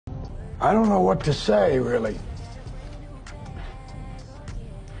I don't know what to say, really.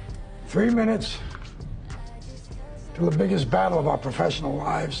 3 minutes to the biggest battle of our professional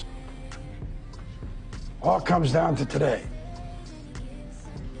lives. All comes down to today.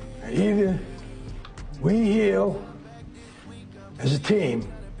 Either we heal as a team,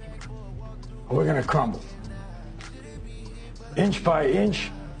 or we're going to crumble. Inch by inch,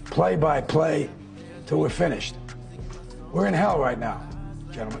 play by play, till we're finished. We're in hell right now,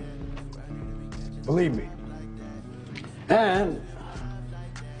 gentlemen. Believe me. And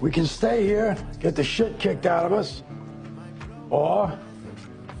we can stay here, get the shit kicked out of us, or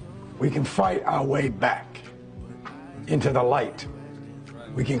we can fight our way back into the light.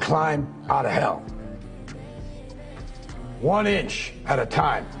 We can climb out of hell. 1 inch at a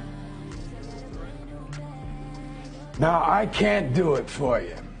time. Now, I can't do it for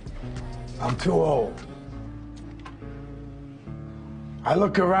you. I'm too old. I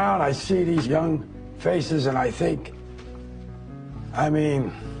look around, I see these young faces, and I think, I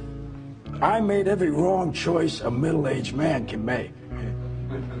mean, I made every wrong choice a middle-aged man can make.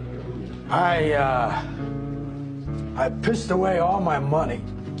 I pissed away all my money,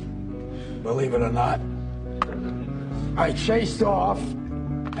 believe it or not. I chased off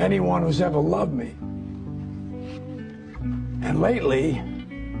anyone who's ever loved me. And lately,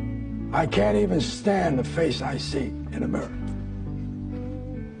 I can't even stand the face I see in a mirror.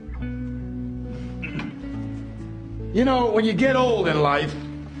 You know, when you get old in life,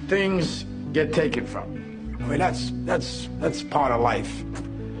 things get taken from you. I mean, that's part of life.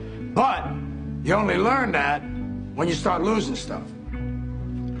 But you only learn that when you start losing stuff.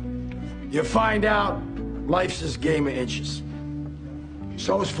 You find out life's this game of inches.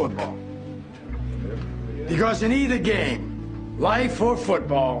 So is football. Because in either game, life or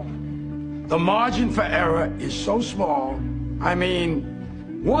football, the margin for error is so small. I mean,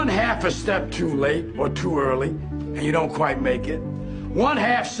 1/2 a step too late or too early, and you don't quite make it.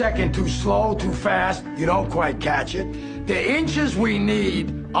 1/2 second too slow, too fast, you don't quite catch it. The inches we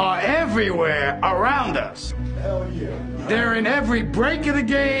need are everywhere around us. Hell yeah. They're in every break of the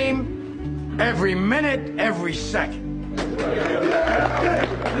game, every minute, every second.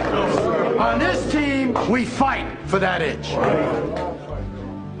 On this team, we fight for that inch.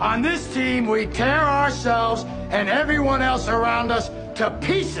 On this team, we tear ourselves and everyone else around us to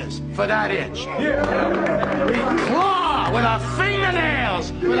pieces for that inch. We claw with our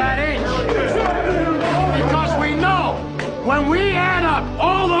fingernails for that inch. Because we know when we add up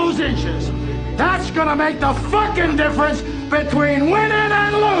all those inches, that's gonna make the fucking difference between winning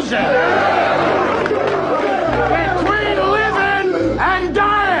and losing. Between living and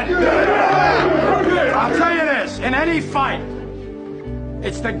dying. I'll tell you this, in any fight,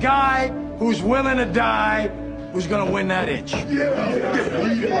 it's the guy who's willing to die who's gonna win that inch.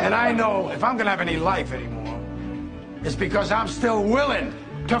 And I know if I'm gonna have any life anymore, it's because I'm still willing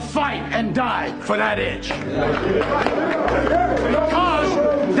to fight and die for that inch. Because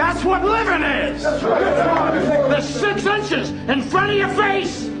that's what living is. The 6 inches in front of your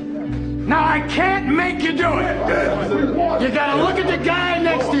face. Now I can't make you do it. You gotta look at the guy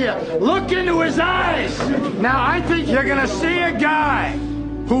next to you. Look into his eyes. Now I think you're gonna see a guy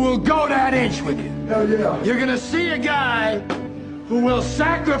who will go that inch with you. You're gonna see a guy who will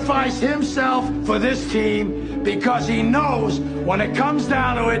sacrifice himself for this team because he knows when it comes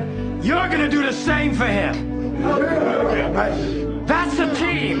down to it, you're gonna do the same for him. That's a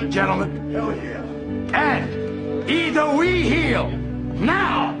team, gentlemen. And either we heal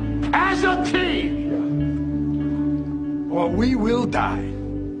now as a team, or we will die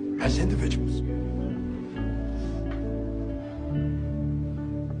as individuals.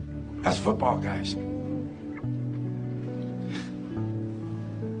 That's football, guys.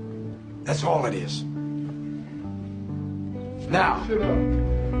 That's all it is. Now,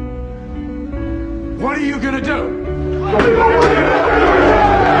 what are you gonna do?